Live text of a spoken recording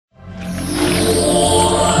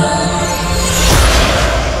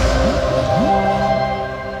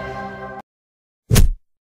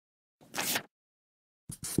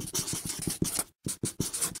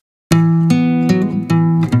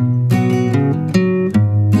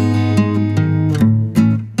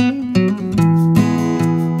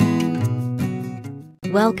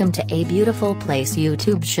Welcome to A Beautiful Place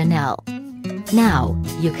YouTube channel. Now,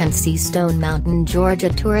 you can see Stone Mountain, Georgia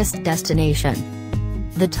tourist destination.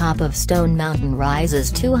 The top of Stone Mountain rises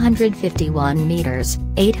 251 meters,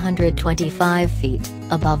 825 feet,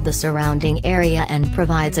 above the surrounding area and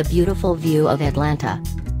provides a beautiful view of Atlanta.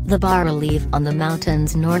 The bas-relief on the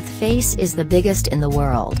mountain's north face is the biggest in the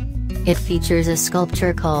world. It features a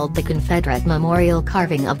sculpture called the Confederate Memorial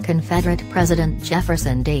carving of Confederate President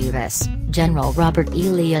Jefferson Davis, General Robert E.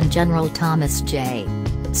 Lee and General Thomas J.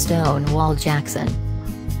 Stonewall Jackson.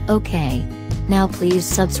 Okay. Now please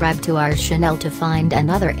subscribe to our channel to find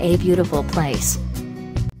another A Beautiful Place.